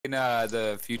seen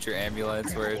the future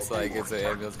ambulance where it's like it's an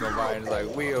ambulance going by and it's like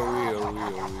wheel wheel wheel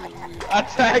wheel wheel. I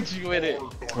tagged you in it.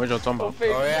 What you talking about?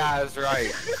 Oh yeah, that's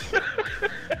right.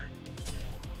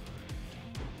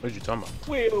 What you talking about?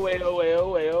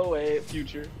 Wait,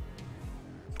 future.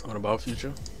 What about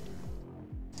Future?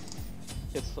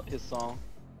 His song.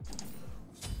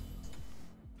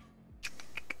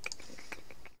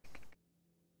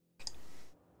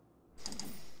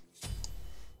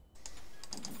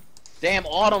 Damn,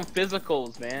 all them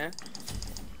physicals, man.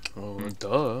 Well,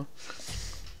 duh.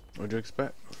 What'd you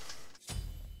expect?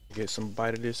 Get some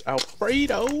bite of this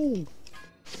Alfredo.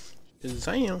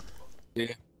 Shazam.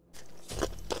 Yeah.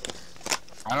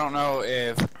 I don't know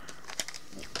if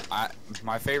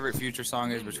my favorite Future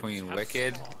song is between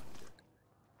Wicked.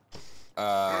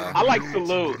 I like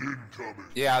Salute.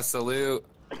 Yeah, Salute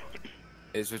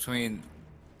is between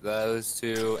those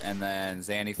two, and then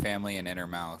Zanny Family and Inner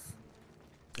Mouth.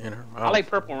 In her mouth. I like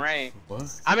Purple Rain.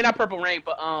 What? I mean, not Purple Rain,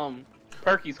 but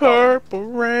Perky's Call It. Purple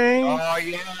Rain. Oh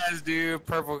yes, dude.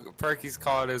 Perky's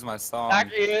Call It is my song.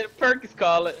 Perky's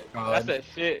Call It. God. That's that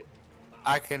shit.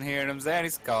 I can hear them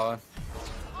Zanny's calling.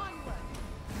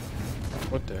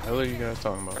 What the hell are you guys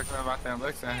talking about? Talking about them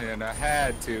looks down here, and I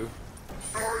had to.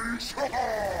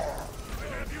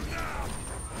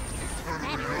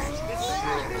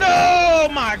 No,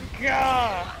 my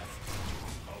God.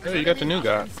 Hey, you got the new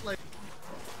guy.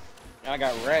 I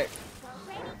got wrecked.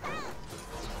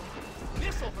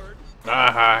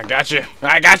 I got you.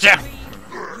 I got you.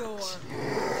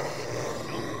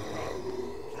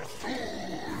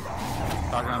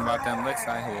 Talking about them licks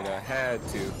I hit, I had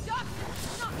to.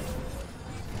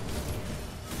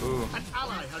 Ooh.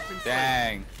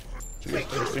 Dang. There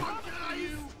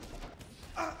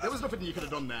was nothing you could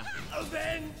have done there.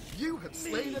 You have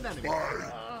slain an enemy.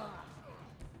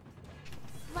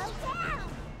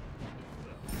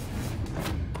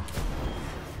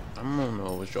 I don't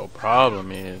know what your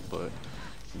problem is, but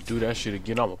you do that shit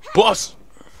again, I'm a bust.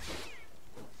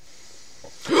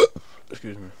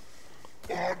 Excuse me.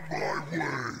 On my way.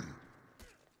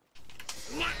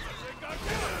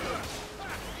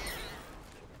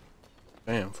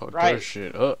 Damn, fuck Right. that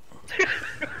shit up.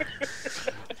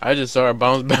 I just saw her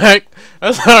bounce back.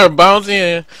 I saw her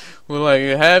bouncing with like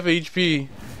half HP.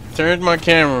 Turned my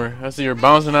camera. I see her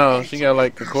bouncing out. She got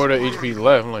like a quarter HP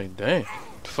left. I'm like, dang,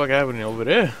 what the fuck happening over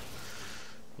there?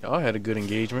 Y'all had a good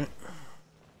engagement.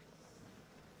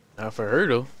 Not for her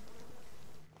though.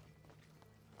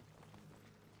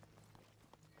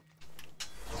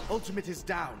 Ultimate is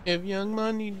down. If Young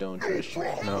Money don't trust you.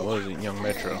 No, it wasn't Young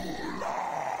Metro.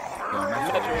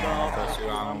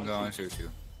 I'm going to shoot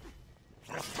you.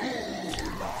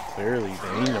 Clearly,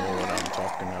 they know what I'm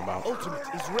talking about. Ultimate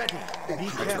is ready. Be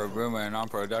Metro careful. Boomer and on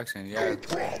production, yeah.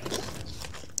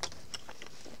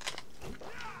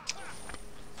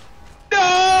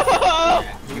 No!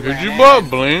 Did you butt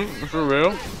blink? For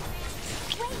real?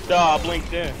 Nah, I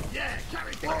blinked in. Yeah,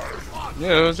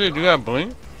 that's it. You got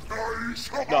blink? Nah, I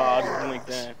just blinked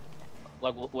in.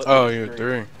 Like what? Oh, you're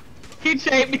 3. He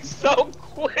chased me so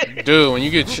quick. Dude, when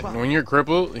you get when you're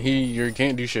crippled, you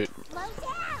can't do shit.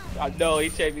 I know he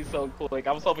chased me so quick.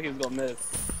 I was hoping he was gonna miss.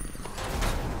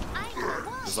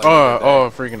 Just like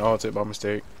Oh, freaking alt it by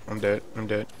mistake. I'm dead. I'm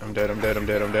dead. I'm dead. I'm dead. I'm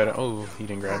dead. I'm dead. Oh, he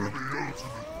didn't grab me.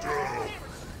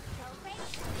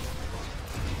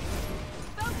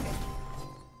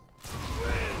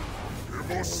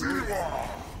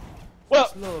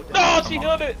 Well, no, she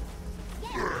did it.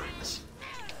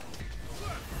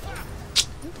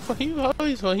 Fuck,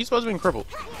 he's supposed to be crippled.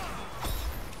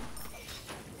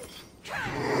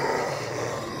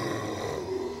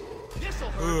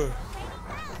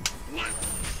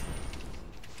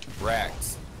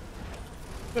 Racks.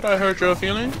 Did I hurt your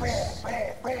feelings?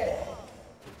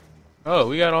 Oh,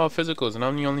 we got all physicals and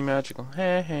I'm the only magical.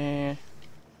 Heh heh.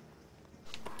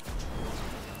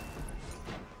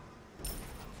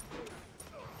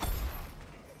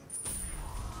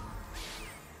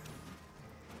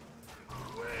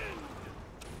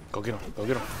 Go get him. Go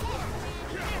get him.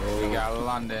 We got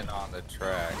London on the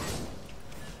track.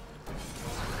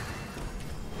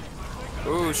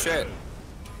 Ooh, shit.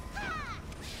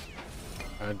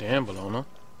 God damn, Bologna.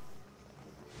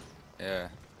 Yeah.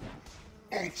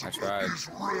 I tried.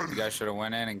 You guys should have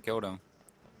went in and killed him.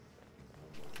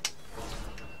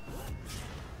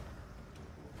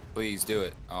 Please do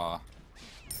it. Aw.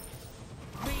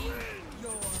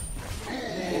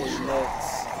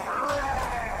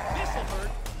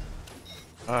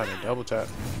 Ah, they double tap.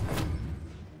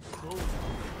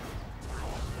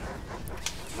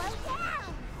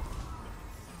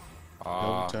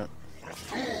 Double tap.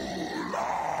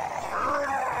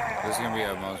 There's gonna be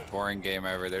a most boring game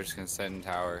ever. They're just gonna sit in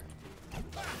tower.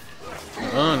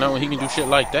 Not when he can do shit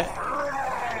like that.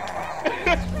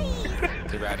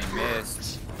 Too bad he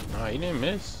missed. Nah, he didn't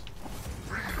miss.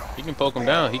 He can poke him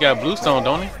down. He got bluestone,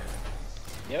 don't he?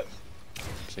 Yep.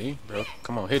 See, bro.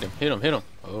 Come on, hit him, hit him, hit him.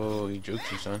 Oh, he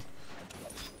juked you, son.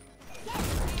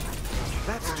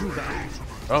 That's too bad.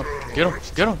 Oh, get him,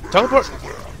 get him. Teleport.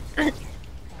 An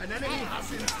enemy has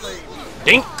been slain.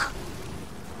 Dink.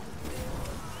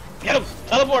 Get him!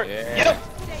 Teleport! Yeah. Get him!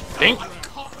 Dink.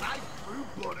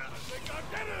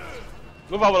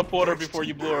 What if I would have pulled her before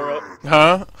you blew her up?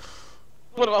 Huh?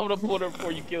 What if I would have pulled her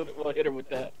before you killed her? Well, hit her with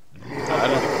that.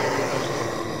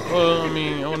 Well, I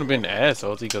mean, I wouldn't have been ass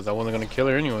salty because I wasn't gonna kill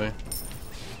her anyway.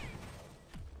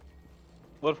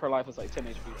 What if her life was like 10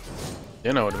 HP?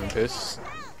 Then I would have been pissed.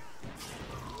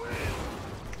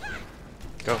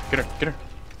 Go, get her, get her.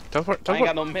 Teleport, I ain't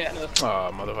got teleport. no mana.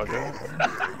 Aw, motherfucker.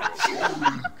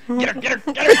 Get her, get her,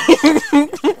 get her!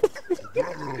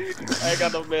 I ain't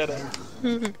got no mana.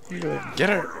 Get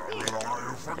her.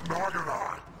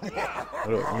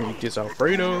 Hold up, let me get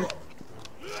Alfredo.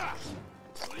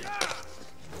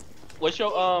 What's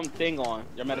your thing on?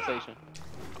 Your meditation?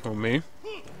 Oh, me?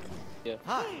 Yeah.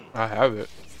 I have it.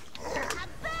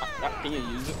 Can you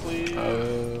use it, please?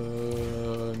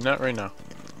 Not right now.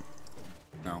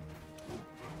 No.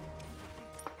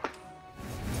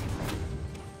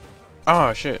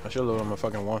 Oh shit, I should load on my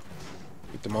fucking one.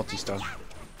 Get the multi stuff.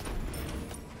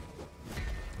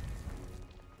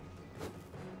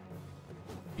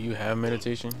 You have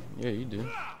meditation? Yeah, you do.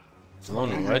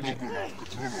 Alone legend.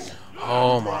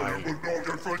 Oh my.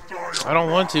 I don't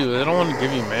want to. I don't want to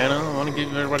give you mana. I want to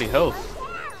give everybody health.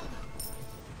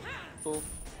 Cool.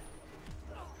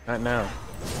 Not now.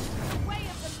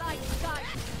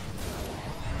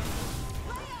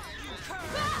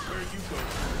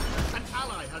 An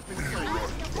ally has been slain.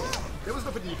 There was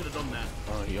nothing you could have done there.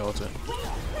 Oh, he ulted.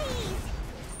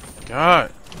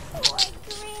 God.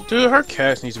 Dude, her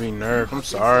cast needs to be nerfed. I'm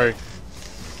sorry.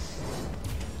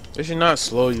 They should not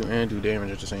slow you and do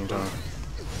damage at the same time.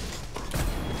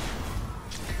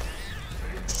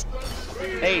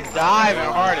 They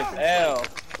diving hard as hell.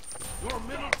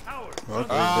 Luckily, they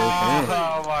can.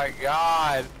 Oh my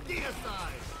god.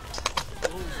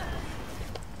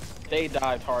 They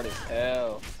dived hard as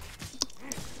hell.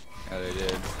 Yeah, they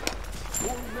did.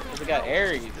 They got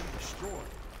Ares.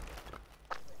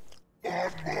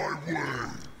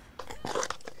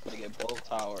 Gonna get both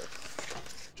towers.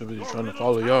 Too busy trying to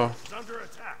follow y'all.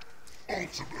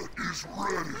 Ultimate is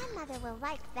ready. My mother will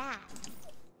like that.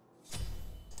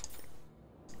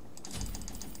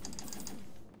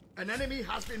 An enemy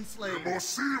has been slain.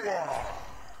 Scylla!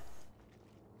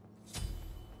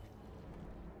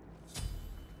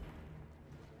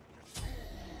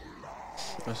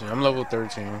 Let's see, I'm level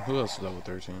 13. Who else is level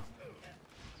 13?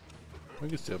 We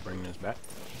can still bring this back.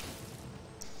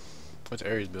 What's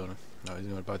Ares building? No,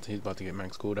 he's about to get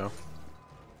max cooldown.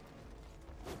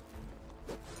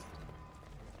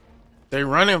 They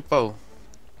running for.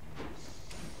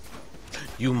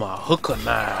 You my hooker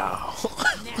now.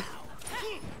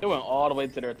 They went all the way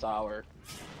to their tower.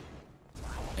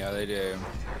 Yeah, they did.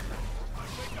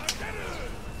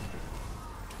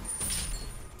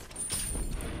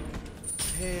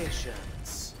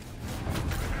 Patience.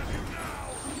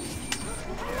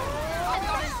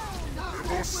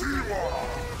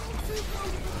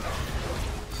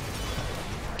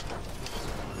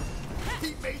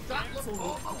 He made that look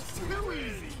almost too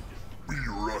easy. Be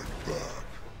right back.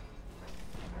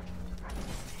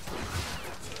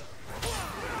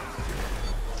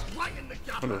 Right in the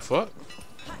gap. What the fuck?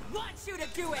 I want you to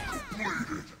do it!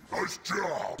 Completed. Nice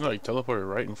job. No, he teleported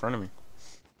right in front of me.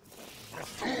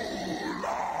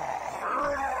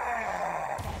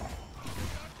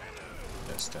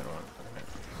 That's that one.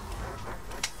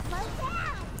 Slow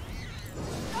down!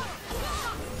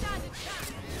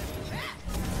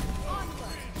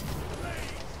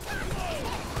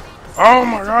 Oh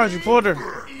my god, you pulled her.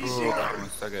 Ooh, I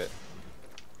almost took it.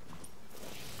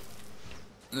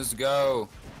 Let's go.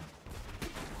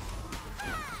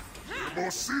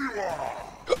 What's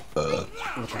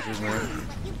his name?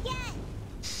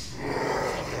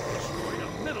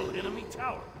 Middle enemy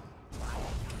tower.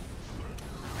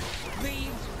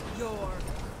 Leave your...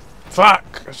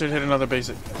 Fuck! I should hit another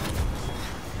basic.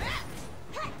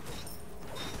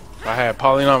 If I had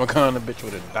Polynomicon, the bitch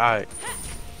would have died.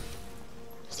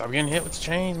 Stop getting hit with the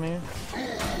chains, man.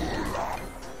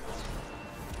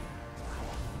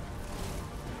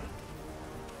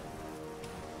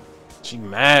 She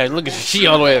mad. Look at she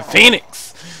all the way at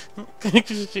Phoenix.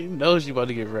 She knows she about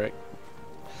to get wrecked.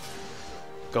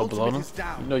 Go below them.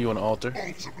 You know you want to alter.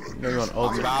 You know you want to I'm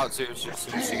alter. about to. As soon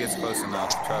as she gets close enough.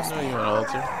 Trust You know me. you want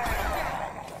to alter.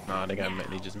 Nah, they got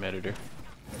they just meted her.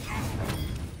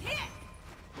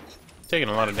 Taking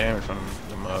a lot of damage from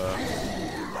them.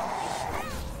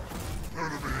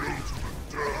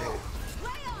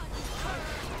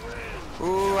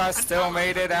 Ooh, I still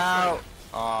made it out.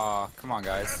 Aw, come on,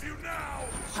 guys.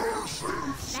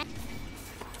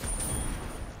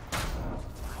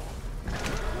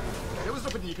 There was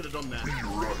nothing you could have done there.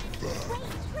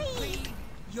 Leave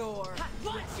your. I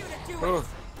want you to do Ooh, it.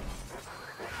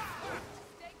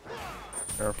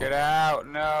 Careful. get out.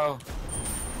 No.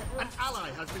 An ally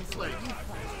has been slain. I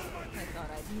thought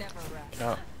I'd never rest.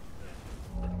 Out.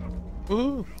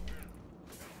 Woohoo!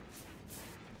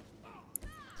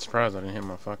 Surprised I didn't hit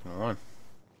my fucking one.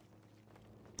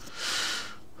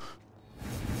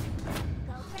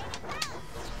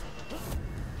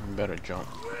 You better jump.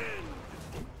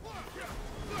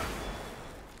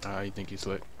 Ah, you think you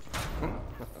slick?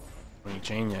 When you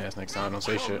chain your ass next time, don't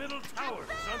say shit. Middle tower is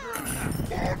under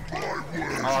attack.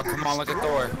 Oh, come on, look at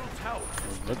Thor.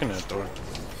 Looking at Thor.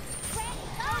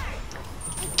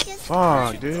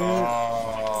 Fuck, dude.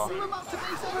 Oh,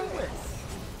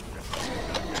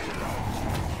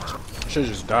 Should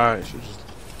just die. Should just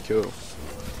kill.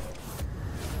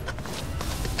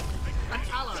 An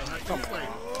ally has been slain.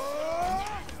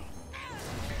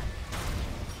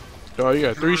 Oh, you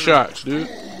got 3 shots, dude.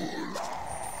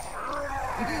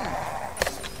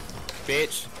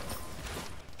 bitch.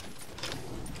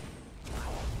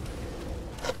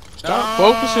 Stop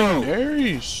focusing on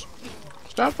Ares.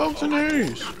 Stop focusing on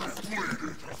Ares.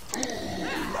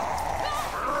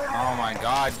 Oh my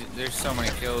god, there's so many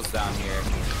kills down here.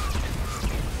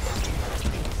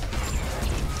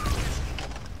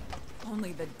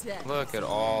 Only the dead. Look at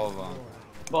all of them.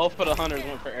 Both of the hunters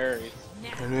went for Ares.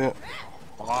 Yeah.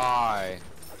 Why?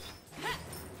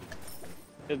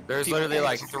 There's literally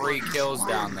like 3 kills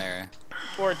down there.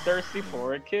 People are thirsty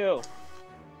for a kill.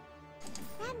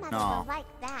 Grandmother No. will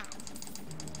like that.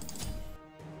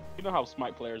 You know how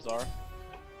Smite players are.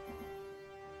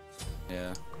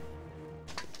 Yeah.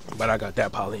 But I got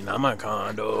that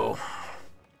Polynomicon though.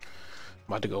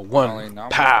 About to go one Polynomicon,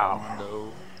 pow.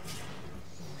 though.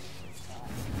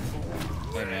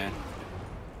 Hey man.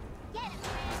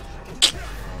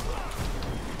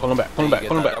 Pull him back, pull him You back, get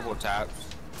pull him that back. Double taps.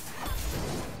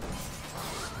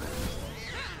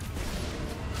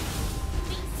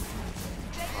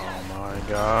 Oh my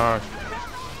gosh.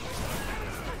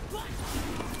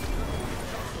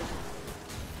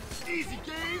 Easy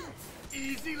game,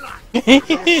 easy life.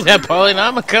 That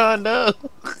Polynomicon though. Go,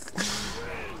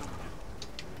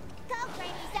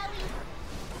 Granny Zoe.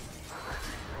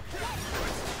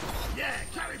 Yeah,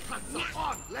 carry pants are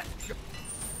on. Let's go.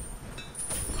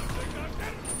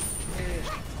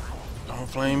 Don't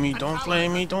flame me, don't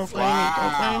flame me, don't flame me,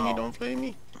 don't flame me, don't flame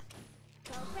me.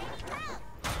 Go, Granny, go.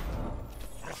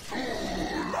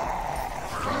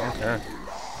 Okay.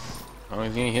 As long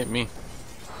as he ain't hit me.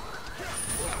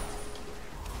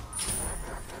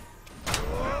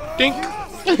 Dink!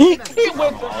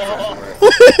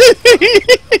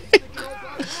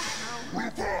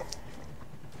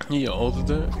 He ulted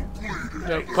that.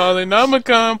 That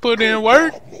Polynomicon put in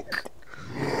work.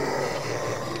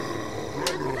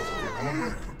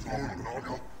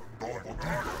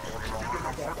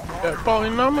 That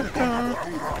Polynomicon.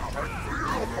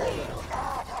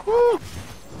 Woo!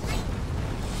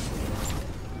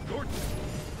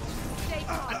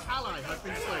 An ally has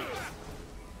been slain.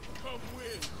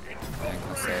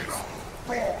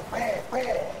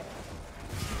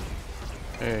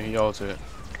 Hey, he ulted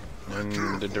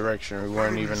in the direction we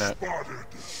weren't even at.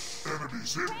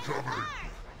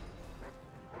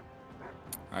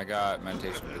 I got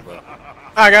meditation to go.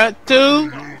 I got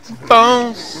 2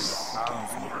 bones.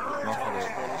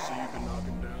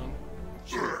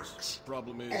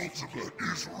 Problem is,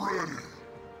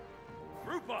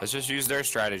 Let's just use their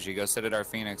strategy. Go sit at our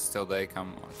Phoenix till they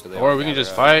come. Till they Or all we can gather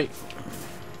just up. fight.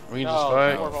 We can just No,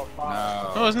 fight.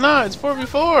 4v5. No, it's not. It's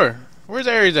 4v4. Where's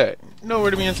Ares at?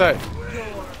 Nowhere to be inside.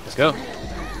 Let's go.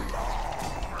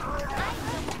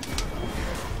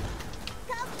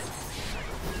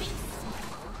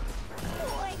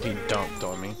 He dunked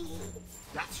on me.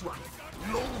 that's right.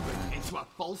 Lull them into a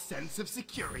false sense of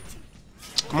security.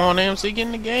 Come on, AMC, get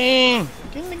in the game.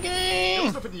 Get in the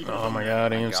game. Nothing you could Oh have my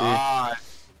done god, AMC. God.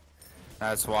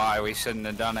 That's why we shouldn't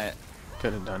have done it.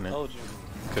 Could have done it. Told you.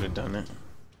 Could have done it.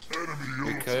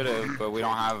 We could have, but we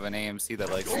don't have an AMC that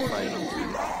likes to fight.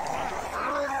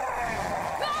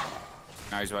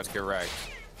 Now he's about to get wrecked.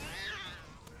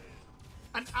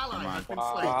 An ally Come on. has been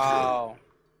slain. Wow.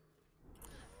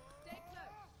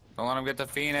 Don't let him get the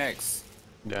Phoenix.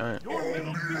 Damn. Your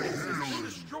middle tower has been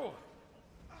destroyed.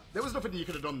 There was nothing you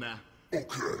could have done there.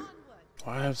 Okay.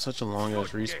 Why have such a long ass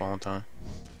respawn time?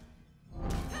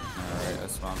 Alright,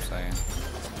 that's what I'm saying.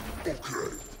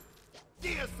 Okay.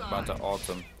 Dear About to ult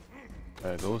him.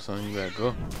 Gotta go, son. You gotta go.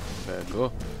 You gotta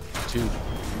go. 2,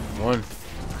 1,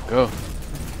 go.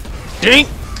 Dink!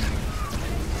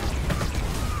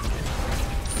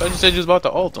 I thought you said you was about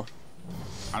to ult him.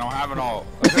 I don't have an ult.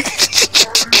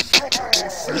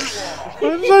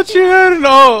 I thought you had an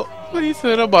ult. What you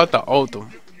said about the ult him?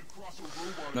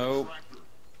 Nope.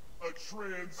 A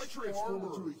transformer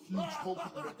to a huge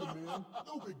hulking mecha man.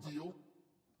 No big deal.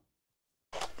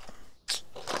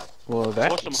 Well,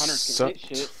 that Watch them hunters can hit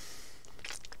sucked. shit.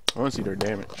 I want to see their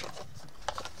damage.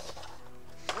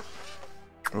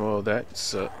 Well, that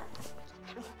sucked.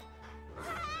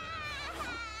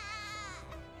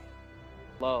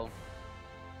 Low.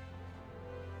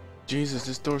 Jesus,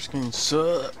 this door screen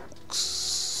sucks.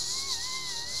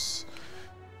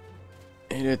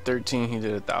 He did 13, he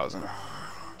did 1,000.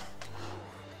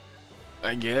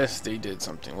 I guess they did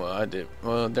something. Well, I did.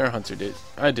 Well, their hunter did.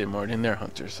 I did more than their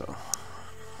hunter, so.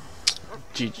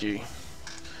 GG.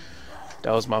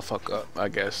 That was my fuck up, I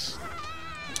guess.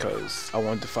 Because I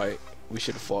wanted to fight. We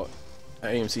should have fought.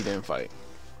 AMC didn't fight.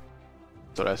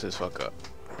 So that's his fuck up.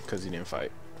 Because he didn't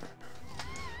fight.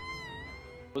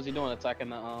 What was he doing? Attacking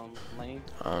the lane?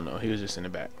 I don't know. He was just in the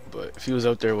back. But if he was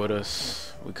out there with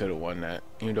us, we could have won that.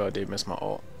 Even though I did miss my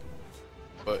ult.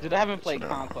 But Dude, I haven't played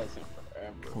whatever. Conquest in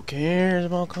forever. Who cares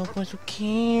about Conquest? Who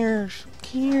cares? Who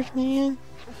cares, man?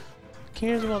 Who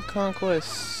cares about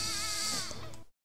Conquest?